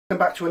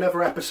Welcome back to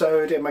another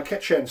episode in my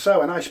kitchen. So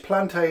a nice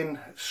plantain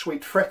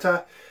sweet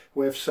fritter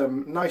with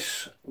some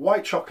nice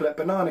white chocolate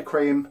banana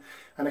cream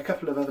and a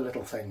couple of other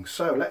little things.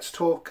 So let's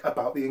talk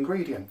about the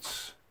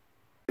ingredients.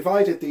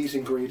 Divided these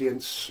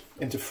ingredients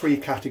into three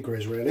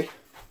categories really.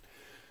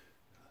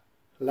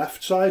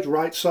 Left side,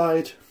 right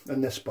side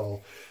and this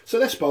bowl. So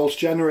this bowl's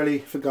generally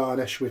for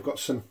garnish. We've got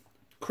some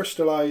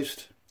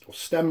crystallised or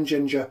stem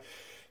ginger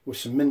with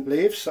some mint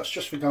leaves. That's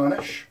just for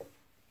garnish.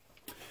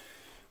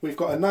 We've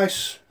got a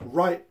nice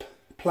ripe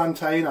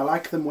plantain. I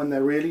like them when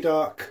they're really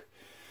dark.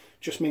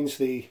 Just means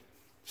the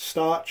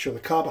starch or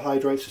the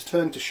carbohydrates has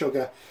turned to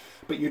sugar,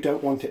 but you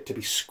don't want it to be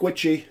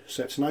squidgy,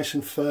 so it's nice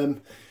and firm.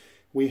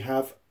 We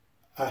have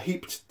a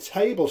heaped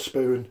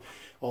tablespoon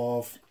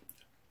of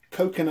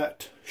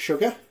coconut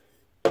sugar.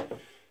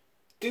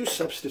 Do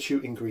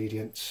substitute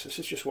ingredients. This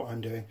is just what I'm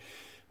doing.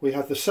 We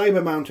have the same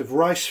amount of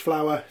rice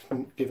flour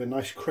and give a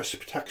nice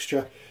crisp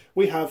texture.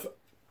 We have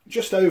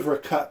just over a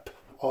cup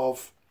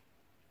of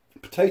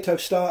potato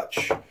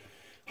starch,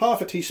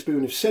 half a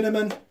teaspoon of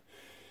cinnamon,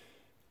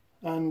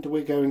 and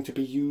we're going to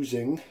be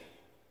using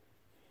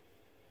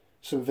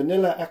some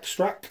vanilla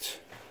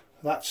extract.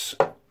 That's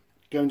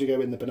going to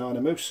go in the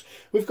banana mousse.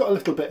 We've got a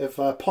little bit of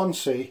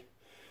Ponzi,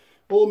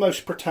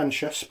 almost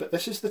pretentious, but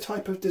this is the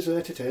type of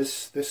dessert it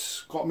is.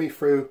 This got me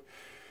through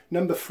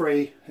number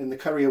 3 in the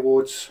Curry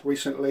Awards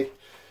recently,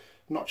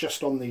 not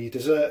just on the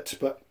dessert,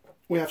 but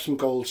we have some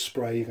gold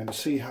spray. You're going to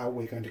see how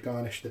we're going to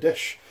garnish the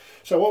dish.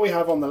 So what we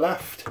have on the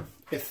left,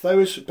 if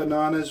those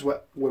bananas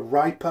were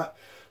riper,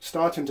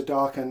 starting to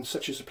darken,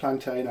 such as the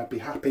plantain, I'd be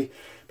happy.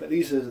 But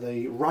these are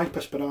the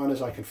ripest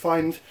bananas I can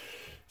find.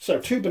 So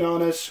 2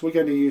 bananas, we're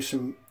going to use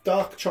some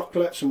dark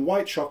chocolate, some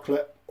white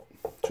chocolate,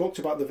 talked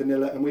about the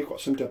vanilla, and we've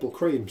got some double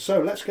cream.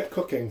 So let's get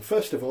cooking.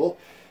 First of all,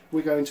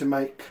 we're going to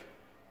make,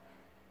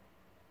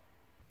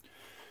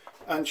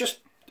 and just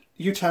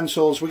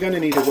utensils, we're going to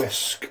need a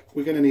whisk,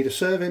 we're going to need a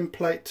serving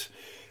plate,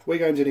 we're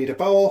going to need a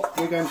bowl,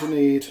 we're going to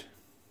need,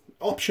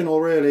 optional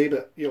really,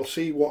 but you'll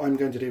see what I'm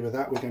going to do with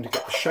that. We're going to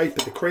get the shape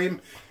of the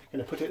cream,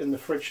 going to put it in the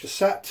fridge to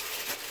set,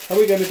 and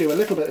we're going to do a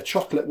little bit of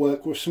chocolate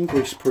work with some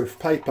greaseproof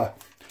paper.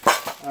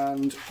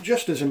 And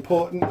just as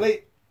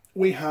importantly,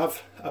 we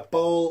have a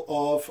bowl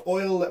of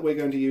oil that we're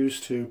going to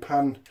use to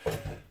pan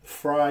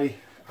fry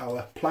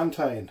our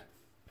plantain.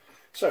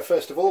 So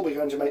first of all, we're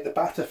going to make the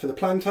batter for the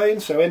plantain.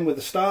 So in with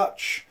the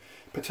starch,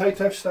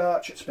 potato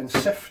starch, it's been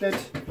sifted,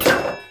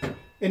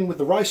 in with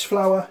the rice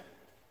flour,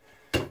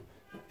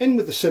 in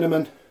with the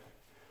cinnamon,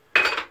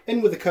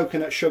 in with the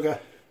coconut sugar,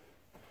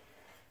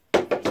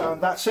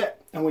 and that's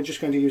it. And we're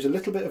just going to use a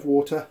little bit of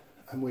water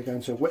and we're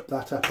going to whip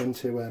that up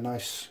into a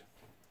nice,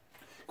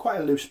 quite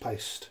a loose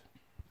paste.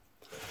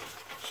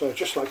 So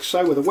just like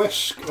so with a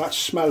whisk. That's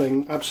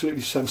smelling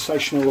absolutely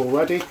sensational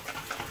already.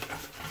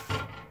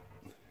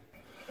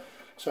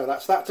 So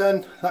that's that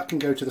done. That can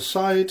go to the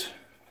side.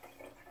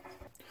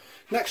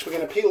 Next we're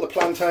going to peel the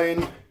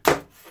plantain.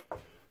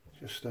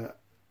 Just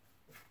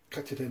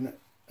cut it in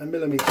a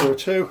millimetre or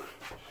 2.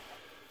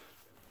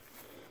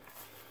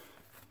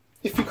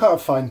 If you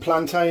can't find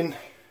plantain,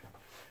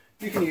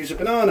 you can use a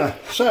banana.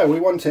 So we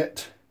want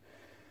it,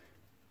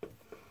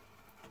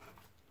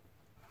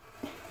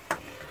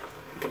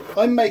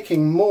 I'm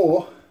making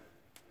more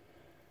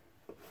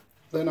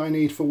than I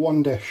need for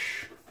one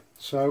dish,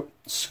 so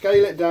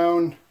scale it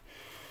down.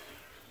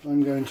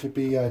 I'm going to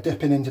be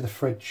dipping into the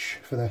fridge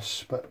for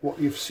this, but what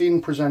you've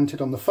seen presented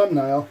on the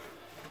thumbnail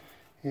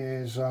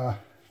is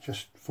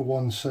just for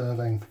one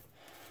serving.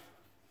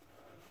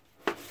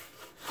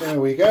 There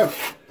we go.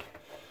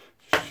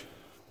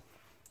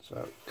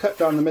 So cut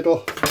down the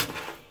middle,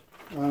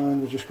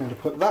 and we're just going to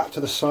put that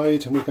to the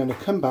side, and we're going to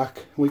come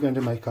back, we're going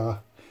to make our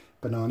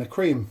banana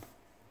cream.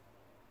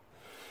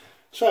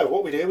 So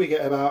what we do, we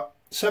get about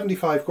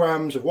 75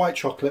 grams of white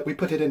chocolate, we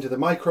put it into the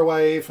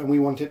microwave and we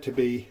want it to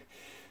be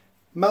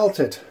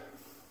melted.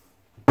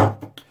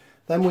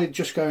 Then we're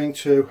just going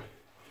to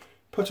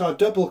put our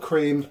double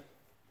cream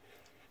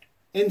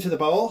into the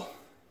bowl.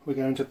 We're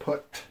going to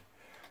put,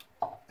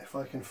 if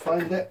I can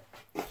find it,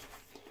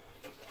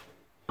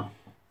 a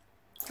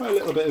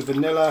little bit of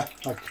vanilla,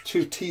 like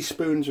 2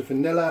 teaspoons of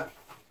vanilla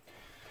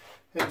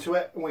into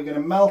it, and we're going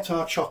to melt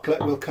our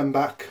chocolate. We'll come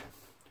back.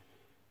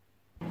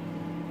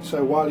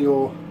 So while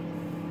your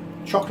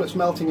chocolate's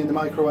melting in the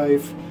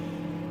microwave,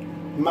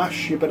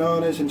 mash your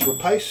bananas into a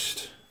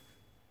paste.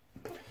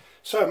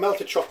 So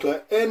melted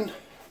chocolate in.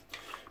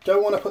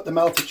 Don't want to put the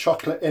melted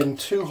chocolate in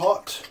too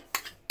hot.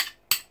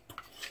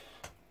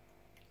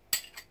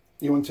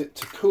 You want it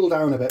to cool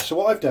down a bit. So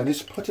what I've done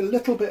is put a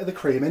little bit of the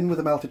cream in with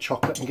the melted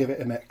chocolate and give it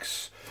a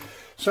mix.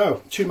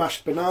 So 2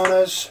 mashed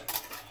bananas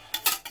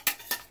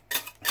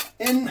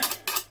in.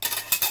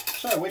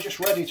 So we're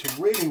just ready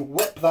to really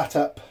whip that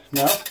up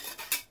now.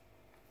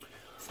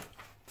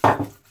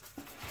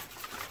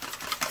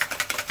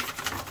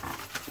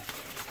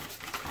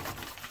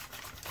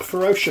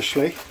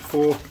 Ferociously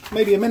for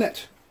maybe a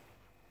minute.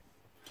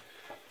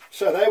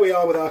 So there we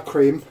are with our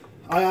cream.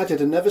 I added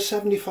another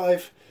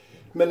 75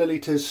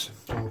 millilitres,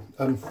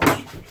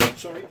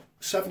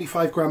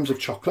 75 grams of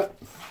chocolate,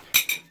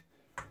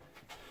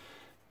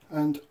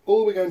 and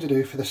all we're going to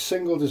do for this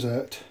single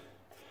dessert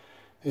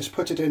is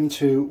put it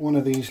into one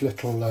of these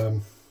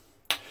little,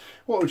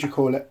 what would you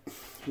call it,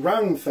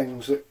 round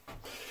things.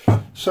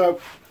 So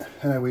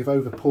we've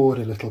over poured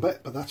a little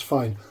bit, but that's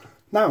fine.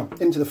 Now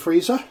into the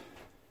freezer,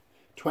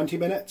 20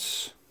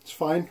 minutes, it's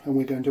fine, and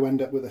we're going to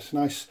end up with this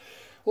nice,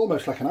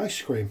 almost like an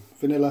ice cream,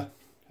 vanilla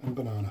and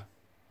banana.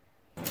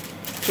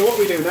 So what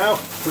we do now,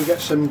 we get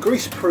some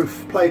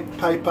grease-proof plate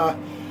paper,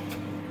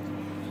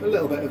 a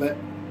little bit of it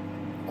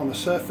on the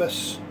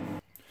surface.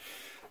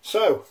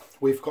 So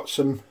we've got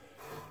some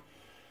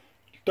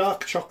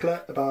dark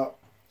chocolate, about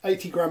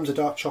 80 grams of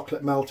dark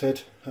chocolate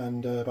melted,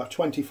 and about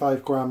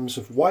 25 grams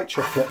of white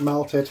chocolate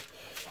melted.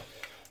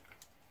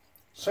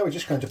 So we're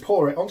just going to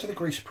pour it onto the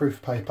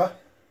grease-proof paper.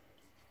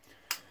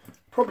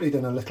 Probably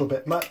done a little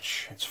bit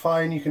much, it's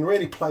fine, you can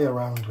really play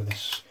around with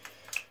this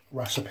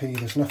recipe.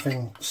 There's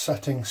nothing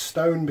set in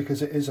stone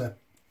because it is an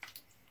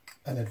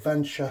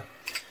adventure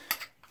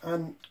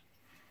and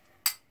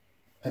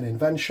an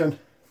invention.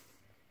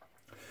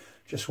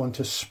 Just want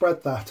to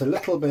spread that a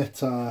little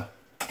bit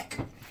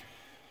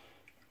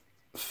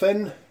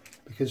thin,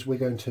 because we're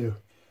going to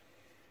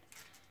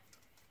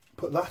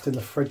put that in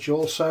the fridge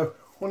also.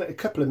 Want it a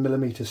couple of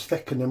millimeters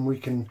thick, and then we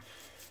can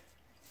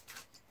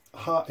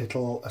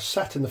it'll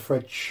set in the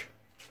fridge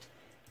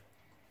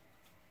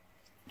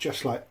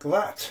just like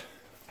that,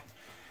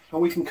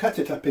 and we can cut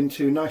it up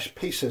into nice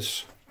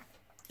pieces.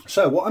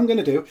 So what I'm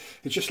going to do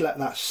is just let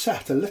that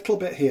set a little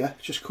bit here,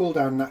 just cool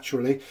down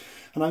naturally,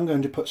 and I'm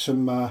going to put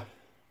some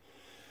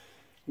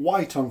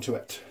white onto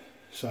it,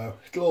 so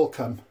it'll all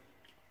come.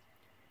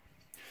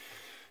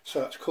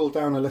 So it's cooled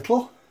down a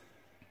little.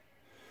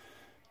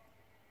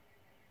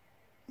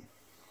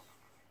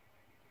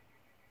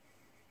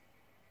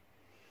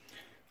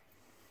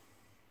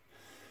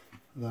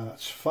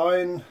 That's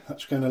fine,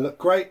 that's going to look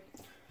great.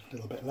 A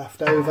little bit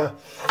left over.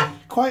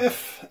 Quite a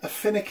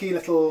finicky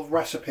little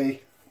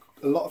recipe,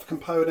 a lot of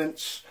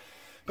components,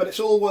 but it's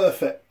all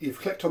worth it.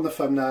 You've clicked on the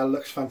thumbnail,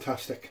 looks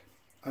fantastic,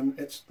 and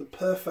it's the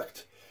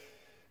perfect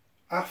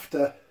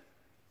after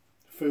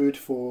food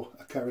for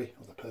a curry,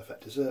 or the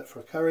perfect dessert for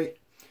a curry.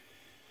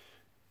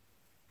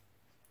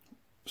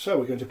 So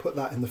we're going to put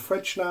that in the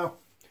fridge now,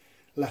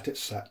 let it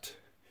set.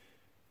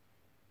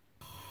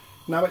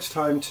 Now it's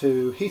time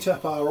to heat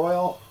up our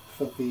oil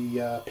for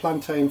the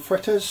plantain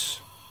fritters.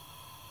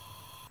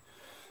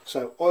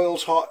 So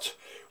oil's hot.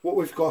 What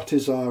we've got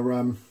is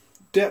our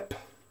dip.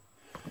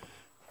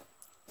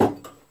 A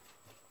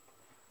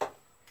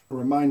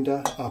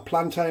reminder, our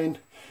plantain.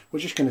 We're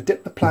just going to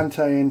dip the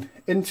plantain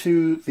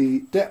into the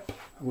dip,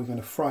 and we're going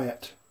to fry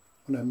it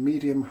on a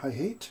medium-high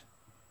heat,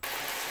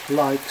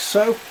 like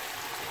so.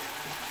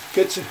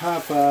 Good to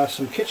have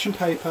some kitchen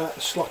paper, a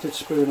slotted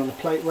spoon on a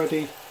plate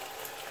ready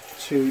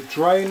to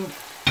drain.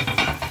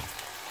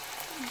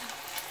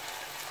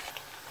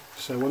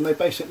 So when they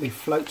basically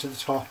float to the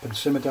top and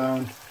simmer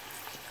down,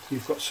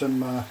 you've got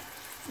some of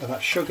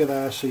that sugar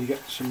there, so you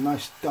get some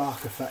nice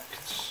dark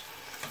effects.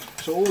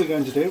 So all we're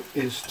going to do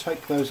is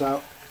take those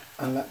out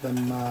and let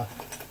them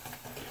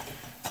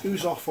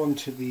ooze off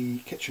onto the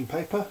kitchen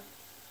paper.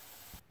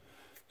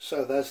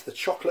 So there's the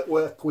chocolate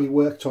work we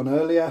worked on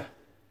earlier.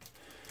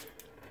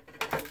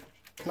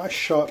 Nice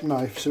sharp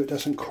knife so it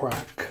doesn't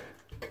crack.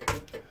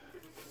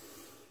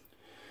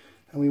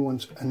 And we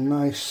want a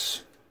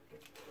nice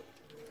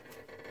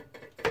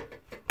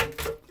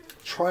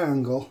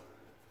triangle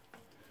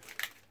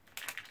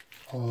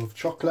of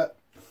chocolate.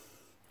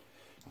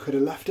 Could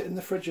have left it in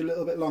the fridge a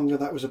little bit longer,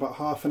 that was about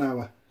half an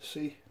hour.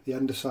 See, the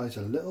underside's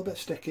a little bit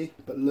sticky,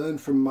 but learn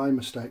from my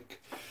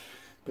mistake.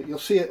 But you'll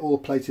see it all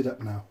plated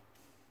up now.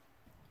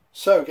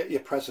 So get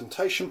your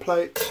presentation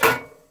plate.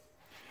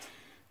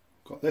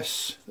 Got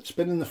this that's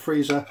been in the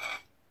freezer.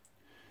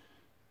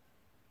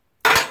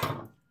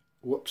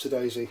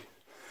 Whoops-a-daisy.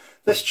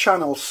 This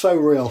channel's so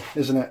real,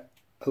 isn't it?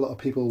 A lot of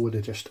people would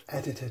have just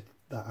edited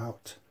that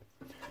out.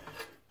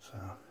 So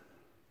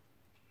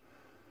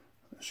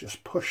let's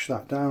just push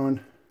that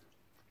down.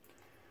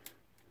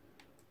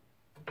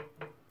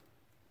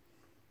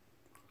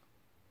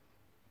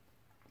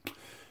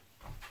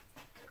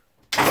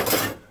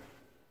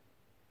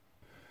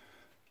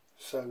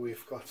 So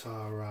we've got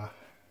our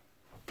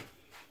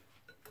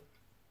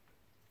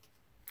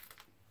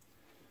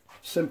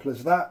simple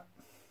as that.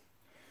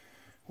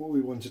 What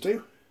we want to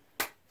do,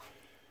 a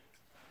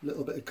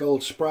little bit of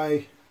gold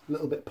spray, a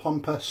little bit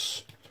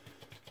pompous,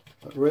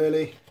 but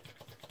really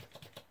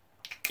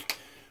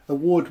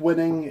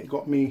award-winning. It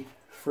got me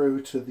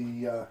through to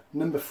the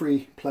number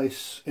 3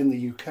 place in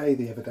the UK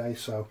the other day,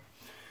 so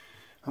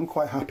I'm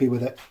quite happy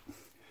with it.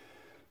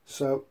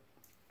 So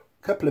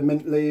a couple of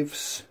mint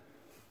leaves,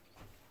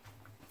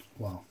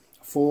 well,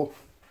 4,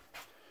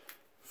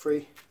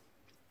 3,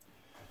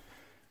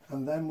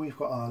 and then we've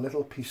got our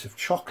little piece of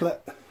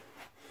chocolate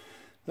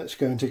that's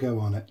going to go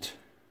on it.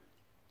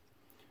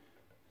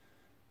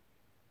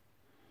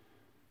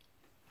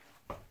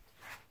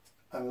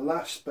 And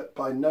last but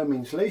by no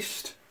means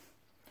least,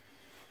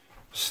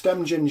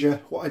 Stem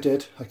ginger, what I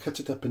did, I cut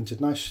it up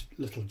into nice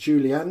little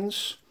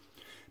juliennes,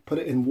 put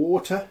it in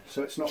water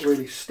so it's not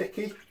really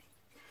sticky,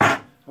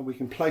 and we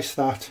can place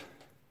that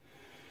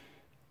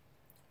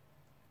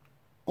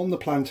on the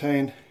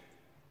plantain,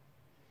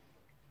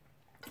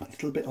 a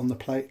little bit on the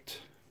plate.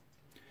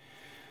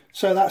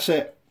 So that's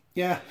it.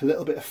 Yeah, a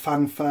little bit of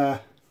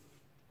fanfare,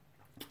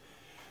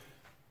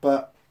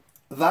 but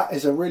that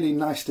is a really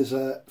nice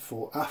dessert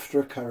for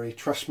after a curry.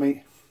 Trust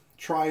me,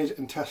 tried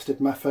and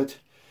tested method.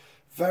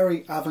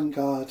 Very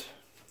avant-garde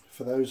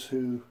for those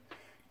who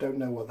don't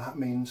know what that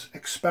means.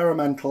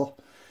 Experimental,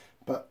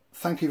 but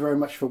thank you very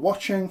much for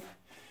watching.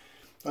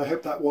 I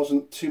hope that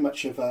wasn't too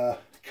much of a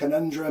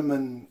conundrum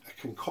and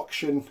a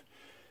concoction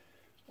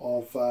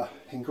of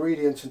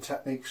ingredients and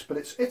techniques, but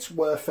it's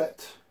worth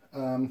it.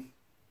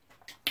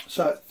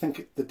 So I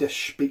think the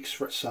dish speaks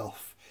for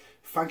itself.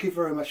 Thank you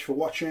very much for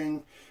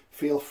watching.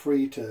 Feel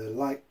free to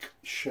like,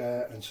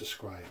 share and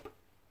subscribe.